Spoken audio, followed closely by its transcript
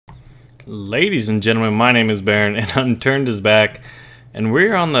Ladies and gentlemen, my name is Baron and Unturned is back, and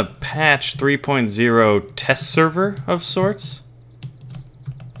we're on the patch 3.0 test server of sorts.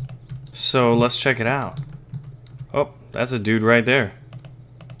 So let's check it out. Oh, that's a dude right there.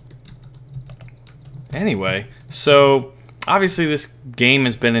 Anyway, so obviously this game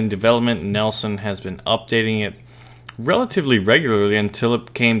has been in development. Nelson has been updating it relatively regularly until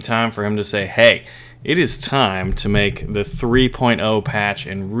it came time for him to say, hey, it is time to make the 3.0 patch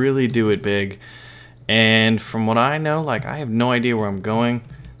and really do it big. And from what I know, like, I have no idea where I'm going.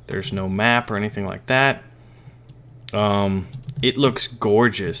 There's no map or anything like that. It looks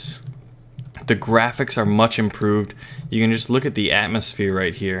gorgeous. The graphics are much improved. You can just look at the atmosphere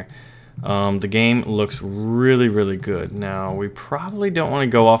right here. The game looks really, really good. Now, we probably don't want to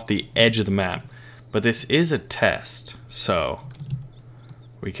go off the edge of the map, but this is a test, so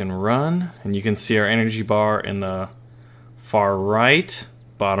we can run, and you can see our energy bar in the far right,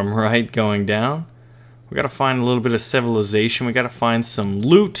 bottom right going down. We gotta find a little bit of civilization. We gotta find some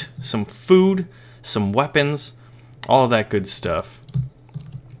loot, some food, some weapons, all of that good stuff.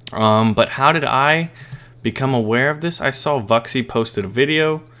 But how did I become aware of this? I saw Vuxy posted a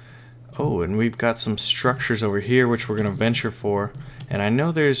video. Oh, and we've got some structures over here which we're gonna venture for. And I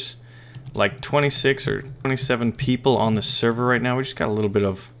know there's like 26 or 27 people on the server right now. We just got a little bit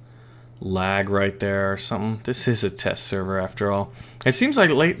of lag right there or something. This is a test server after all. It seems like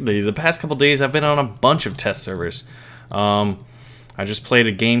lately, the past couple days, I've been on a bunch of test servers. I just played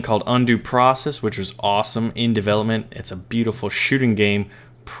a game called Undo Process, which was awesome, in development. It's a beautiful shooting game,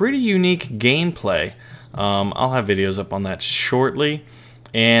 pretty unique gameplay. I'll have videos up on that shortly.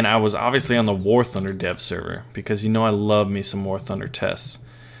 And I was obviously on the War Thunder dev server, because you know I love me some War Thunder tests.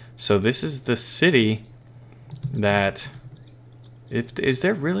 So this is the city that... Is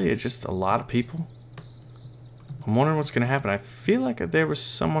there really just a lot of people? I'm wondering what's going to happen. I feel like there was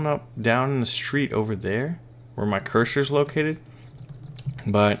someone up down in the street over there, where my cursor's located.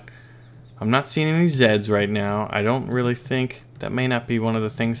 But I'm not seeing any Zeds right now. I don't really think... That may not be one of the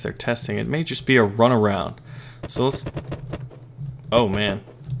things they're testing. It may just be a runaround. So let's... Oh man.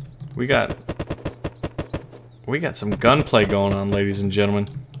 We got some gunplay going on, ladies and gentlemen.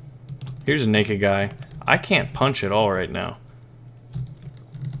 Here's a naked guy. I can't punch at all right now.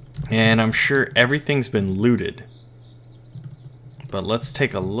 And I'm sure everything's been looted. But let's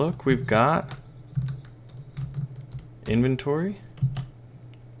take a look. We've got inventory.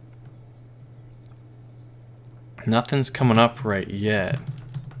 Nothing's coming up right yet.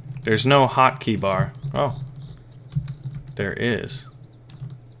 There's no hotkey bar. Oh, there is.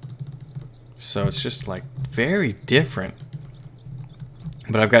 So it's just like very different.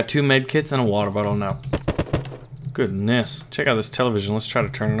 But I've got 2 med kits and a water bottle now. Goodness. Check out this television. Let's try to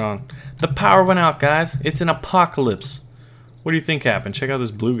turn it on. The power went out, guys. It's an apocalypse. What do you think happened? Check out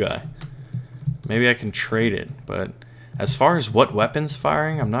this blue guy. Maybe I can trade it. But as far as what weapons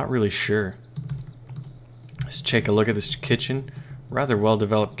firing, I'm not really sure. Let's take a look at this kitchen. Rather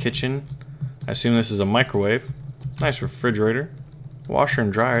well-developed kitchen. I assume this is a microwave. Nice refrigerator. Washer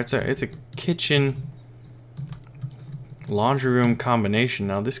and dryer. It's a kitchen... laundry room combination.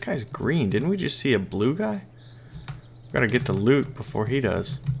 Now this guy's green. Didn't we just see a blue guy? Gotta get the loot before he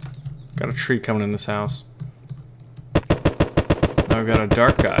does. Got a tree coming in this house. Now we've got a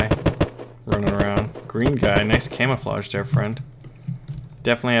dark guy running around. Green guy. Nice camouflage there, friend.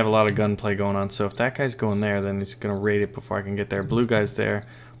 Definitely have a lot of gunplay going on. So if that guy's going there, then he's gonna raid it before I can get there. Blue guy's there.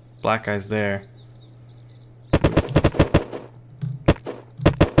 Black guy's there.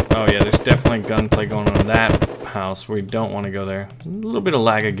 Oh yeah, there's definitely gunplay going on in that house. We don't want to go there. A little bit of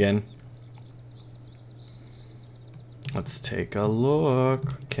lag again. Let's take a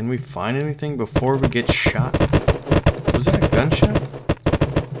look. Can we find anything before we get shot? Was that a gunshot?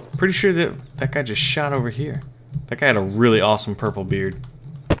 Pretty sure that guy just shot over here. That guy had a really awesome purple beard.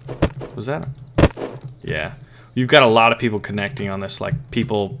 Was that? Yeah. You've got a lot of people connecting on this, like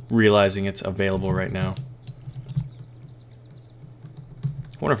people realizing it's available right now.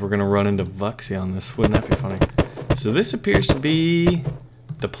 I wonder if we're gonna run into Vuxy on this. Wouldn't that be funny? So this appears to be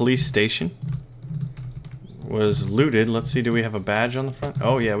the police station. Was looted. Let's see, do we have a badge on the front?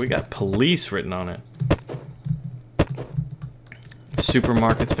 Oh yeah, we got police written on it.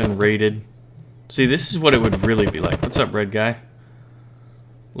 Supermarket's been raided. See, this is what it would really be like. What's up, red guy?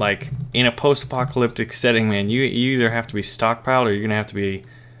 Like, in a post-apocalyptic setting, man, you either have to be stockpiled or you're gonna have to be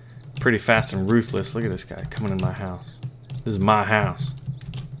pretty fast and ruthless. Look at this guy coming in my house. This is my house.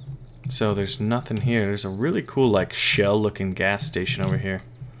 So there's nothing here. There's a really cool, like, shell-looking gas station over here.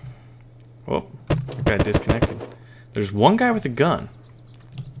 Whoa, that guy disconnected. There's one guy with a gun.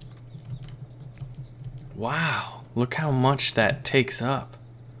 Wow, look how much that takes up.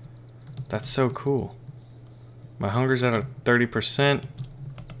 That's so cool. My hunger's at a 30%.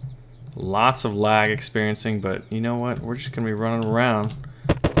 Lots of lag experiencing, but you know what? We're just gonna be running around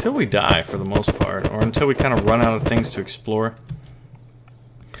until we die for the most part, or until we kind of run out of things to explore.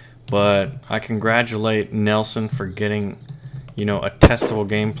 But I congratulate Nelson for getting, you know, a testable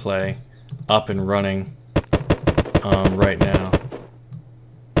gameplay up and running right now.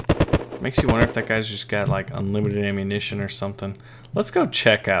 Makes you wonder if that guy's just got like unlimited ammunition or something. Let's go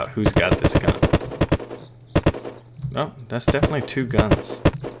check out who's got this gun. Oh, that's definitely 2 guns.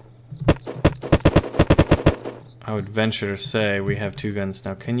 I would venture to say we have 2 guns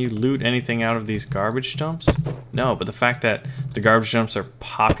now. Can you loot anything out of these garbage dumps? No, but the fact that the garbage dumps are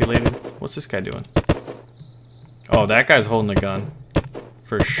populated. What's this guy doing? Oh, that guy's holding a gun.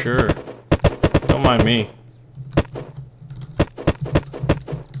 For sure. Don't mind me.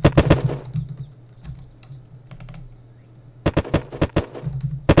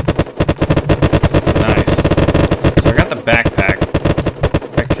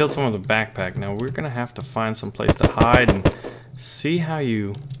 Killed some of the backpack. Now we're gonna have to find some place to hide and see how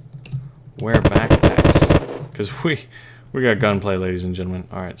you wear backpacks, because we got gunplay, ladies and gentlemen.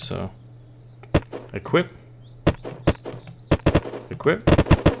 All right, so equip. All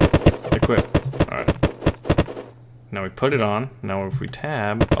right, now we put it on. Now if we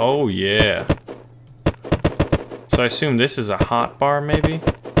tab, oh yeah, so I assume this is a hot bar, maybe.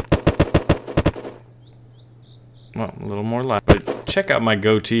 Well, a little more light, but check out my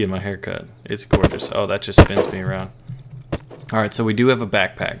goatee and my haircut. It's gorgeous. Oh, that just spins me around. Alright, so we do have a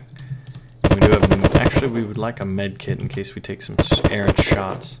backpack. We do have, actually, we would like a med kit in case we take some errant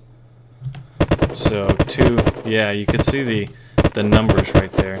shots. So, 2, yeah, you could see the numbers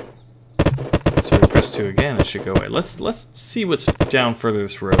right there. So we press 2 again, it should go away. Let's see what's down further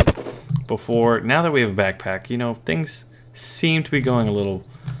this road. Before, now that we have a backpack, you know, things seem to be going a little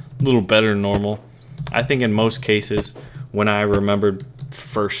better than normal. I think in most cases, when I remembered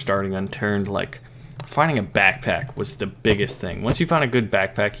first starting Unturned, like, finding a backpack was the biggest thing. Once you found a good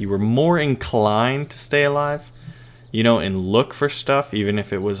backpack, you were more inclined to stay alive, you know, and look for stuff, even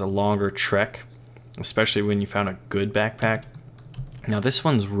if it was a longer trek, especially when you found a good backpack. Now, this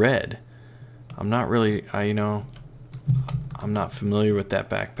one's red. I'm not really, you know, I'm not familiar with that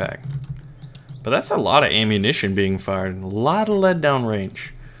backpack. But that's a lot of ammunition being fired, and a lot of lead down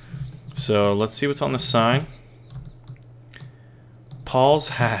range. So let's see what's on the sign. Paul's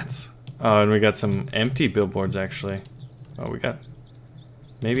hats. Oh, and we got some empty billboards actually. Oh, we got.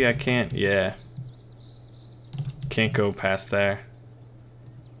 Maybe I can't. Yeah. Can't go past there.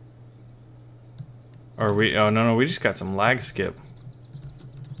 Or we. Oh no, we just got some lag skip.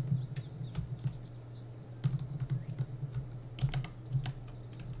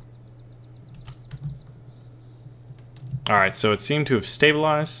 All right, so it seemed to have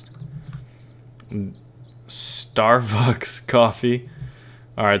stabilized. Starbucks coffee.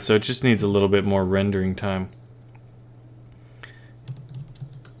 Alright, so it just needs a little bit more rendering time.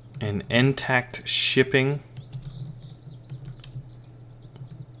 And intact shipping.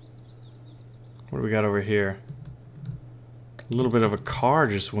 What do we got over here? A little bit of a car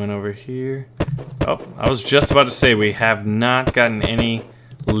just went over here. Oh, I was just about to say we have not gotten any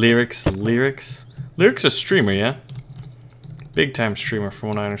lyrics. Lyrics a streamer, yeah? Big time streamer from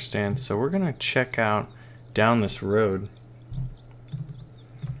what I understand. So we're gonna check out down this road.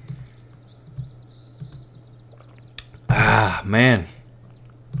 Ah, man.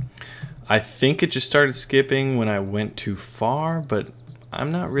 I think it just started skipping when I went too far, but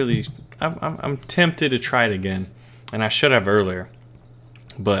I'm not really. I'm tempted to try it again, and I should have earlier,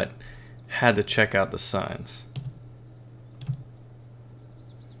 but had to check out the signs.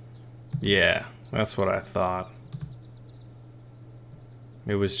 Yeah, that's what I thought.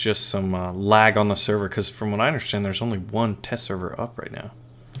 It was just some lag on the server, because from what I understand, there's only one test server up right now.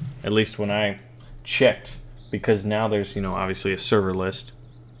 At least when I checked, because now there's, you know, obviously a server list.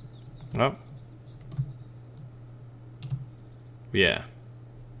 Oh. Yeah.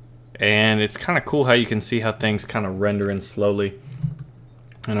 And it's kind of cool how you can see how things kind of render in slowly.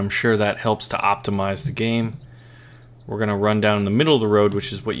 And I'm sure that helps to optimize the game. We're going to run down the middle of the road,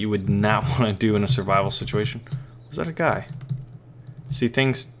 which is what you would not want to do in a survival situation. Was that a guy? See,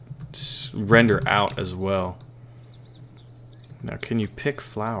 things render out as well. Now, can you pick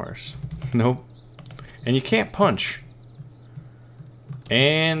flowers? Nope. And you can't punch.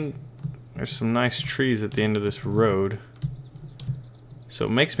 And there's some nice trees at the end of this road. So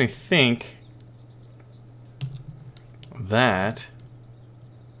it makes me think that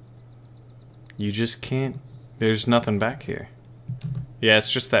you just can't. There's nothing back here. Yeah, it's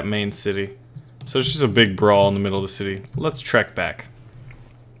just that main city. So it's just a big brawl in the middle of the city. Let's trek back.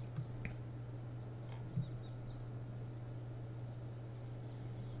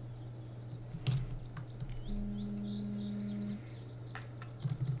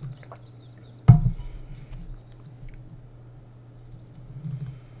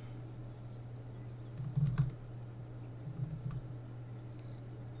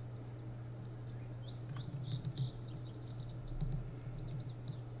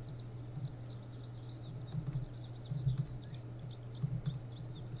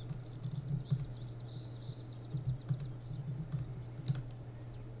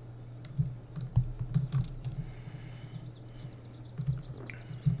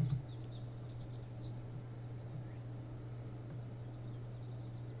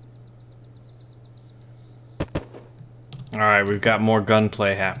 Alright, we've got more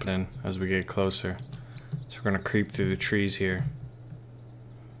gunplay happening as we get closer. So we're gonna creep through the trees here.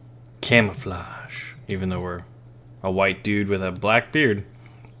 Camouflage. Even though we're a white dude with a black beard.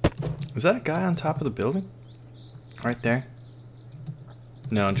 Is that a guy on top of the building? Right there?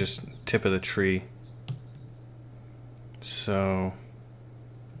 No, just tip of the tree. So...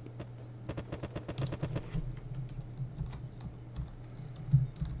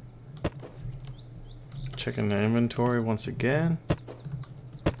 checking the inventory once again.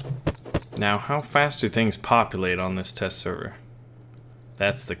 Now, how fast do things populate on this test server?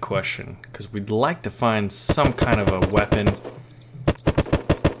 That's the question, because we'd like to find some kind of a weapon.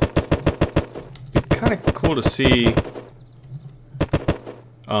 It'd be kind of cool to see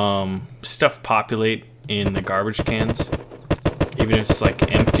stuff populate in the garbage cans, even if it's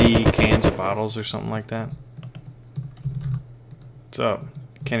like empty cans or bottles or something like that. What's up?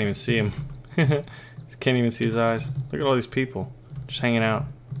 Can't even see him. Can't even see his eyes. Look at all these people just hanging out.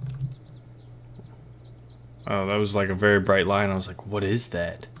 Oh, that was like a very bright line. I was like, what is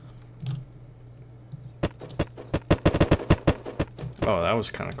that? Oh, that was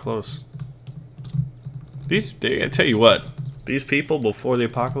kind of close. I tell you what, these people before the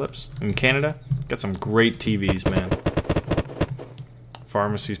apocalypse in Canada got some great TVs, man.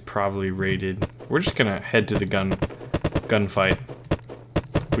 Pharmacy's probably raided. We're just gonna head to the gunfight.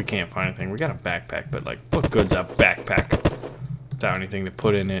 If we can't find anything, we got a backpack, but like, what good's a backpack without anything to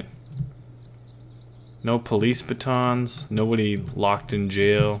put in it? No police batons, nobody locked in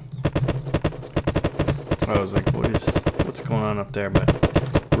jail. I was like, what's going on up there? But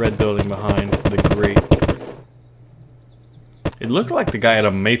red building behind the grate. It looked like the guy had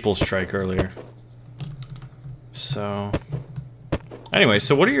a maple strike earlier. So, anyway,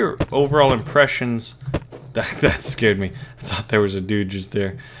 so what are your overall impressions? That scared me. I thought there was a dude just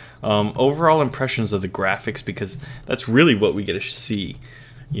there. Overall impressions of the graphics, because that's really what we get to see.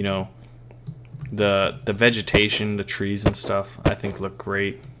 You know, the vegetation, the trees and stuff, I think look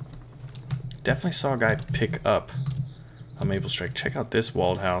great. Definitely saw a guy pick up a maple strike. Check out this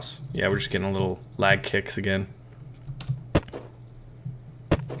walled house. Yeah, we're just getting a little lag kicks again.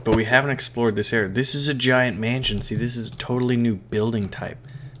 But we haven't explored this area. This is a giant mansion. See, this is a totally new building type.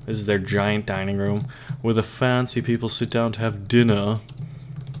 This is their giant dining room where the fancy people sit down to have dinner.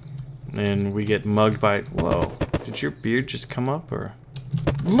 And we get mugged by... Whoa, did your beard just come up, or...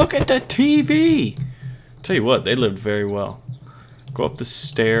 Look at the TV! Tell you what, they lived very well. Go up the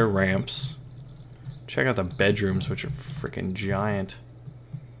stair ramps. Check out the bedrooms, which are freaking giant.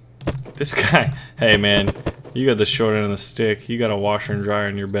 This guy... Hey, man, you got the short end of the stick. You got a washer and dryer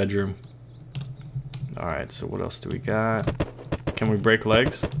in your bedroom. Alright, so what else do we got? Can we break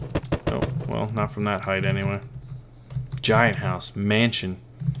legs? Oh, well, not from that height anyway. Giant house, mansion.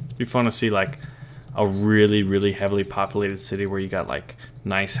 It'd be fun to see like a really, really heavily populated city where you got like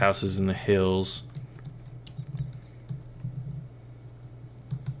nice houses in the hills.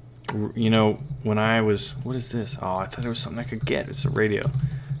 You know, when I was... What is this? Oh, I thought it was something I could get. It's a radio.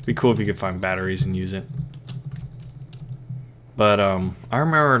 It'd be cool if you could find batteries and use it. But I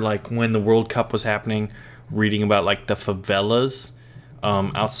remember like when the World Cup was happening, reading about like the favelas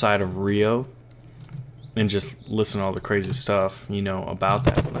outside of Rio, and just listen to all the crazy stuff, you know, about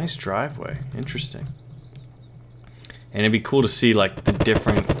that. Nice driveway. Interesting. And it'd be cool to see like the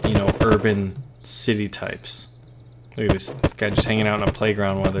different, you know, urban city types. Look at this guy just hanging out in a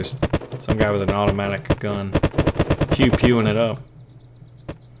playground while there's some guy with an automatic gun pew-pewing it up.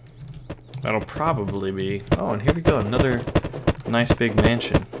 That'll probably be... Oh, and here we go, another nice big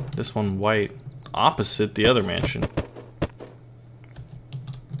mansion. This one white, opposite the other mansion.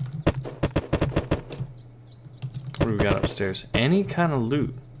 What do we got upstairs? Any kind of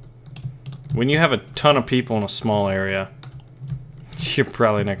loot. When you have a ton of people in a small area, you're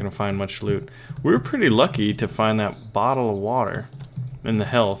probably not going to find much loot. We were pretty lucky to find that bottle of water in the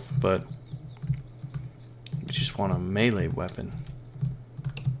health, but we just want a melee weapon.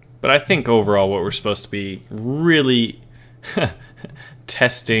 But I think overall what we're supposed to be really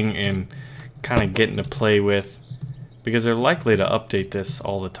testing and kind of getting to play with, because they're likely to update this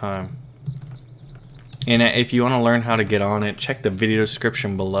all the time. And if you want to learn how to get on it, check the video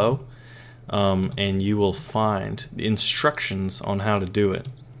description below, and you will find the instructions on how to do it.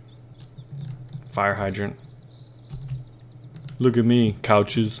 Fire hydrant. Look at me,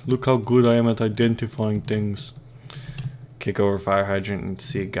 couches. Look how good I am at identifying things. Kick over fire hydrant and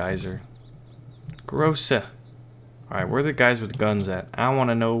see a geyser. Gross. Alright, where are the guys with guns at? I want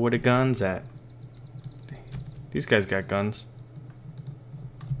to know where the gun's at. These guys got guns.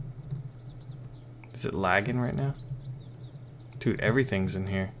 Is it lagging right now? Dude, everything's in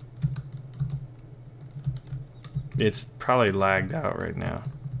here. It's probably lagged out right now.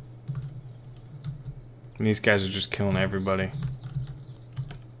 And these guys are just killing everybody.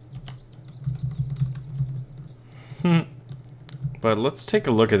 But let's take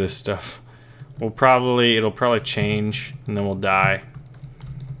a look at this stuff. It'll probably change and then we'll die.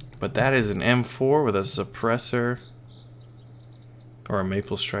 But that is an M4 with a suppressor or a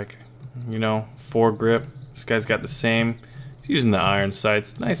maple strike. You know, foregrip. This guy's got the same. He's using the iron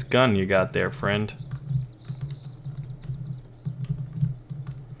sights. Nice gun you got there, friend.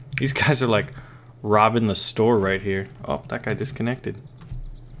 These guys are like robbing the store right here. Oh, that guy disconnected.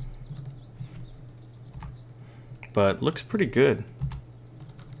 But looks pretty good.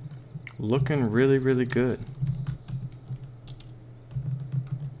 Looking really, really good.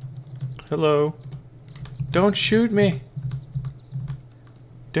 Hello. Don't shoot me.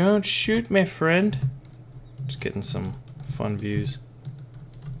 Don't shoot me, friend. Just getting some fun views.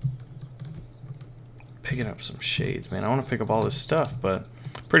 Picking up some shades, man. I want to pick up all this stuff, but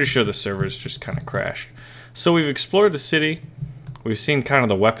pretty sure the servers just kind of crashed. So we've explored the city. We've seen kind of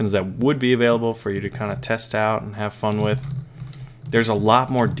the weapons that would be available for you to kind of test out and have fun with. There's a lot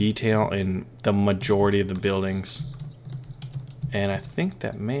more detail in the majority of the buildings. And I think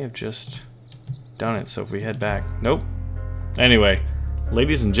that may have just done it. So if we head back... Nope. Anyway,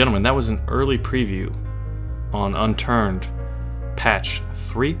 ladies and gentlemen, that was an early preview on Unturned patch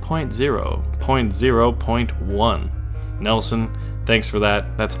 3.0.0.1. Nelson, thanks for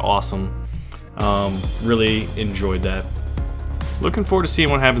that. That's awesome. Really enjoyed that. Looking forward to seeing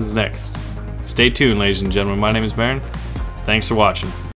what happens next. Stay tuned, ladies and gentlemen. My name is Baron. Thanks for watching.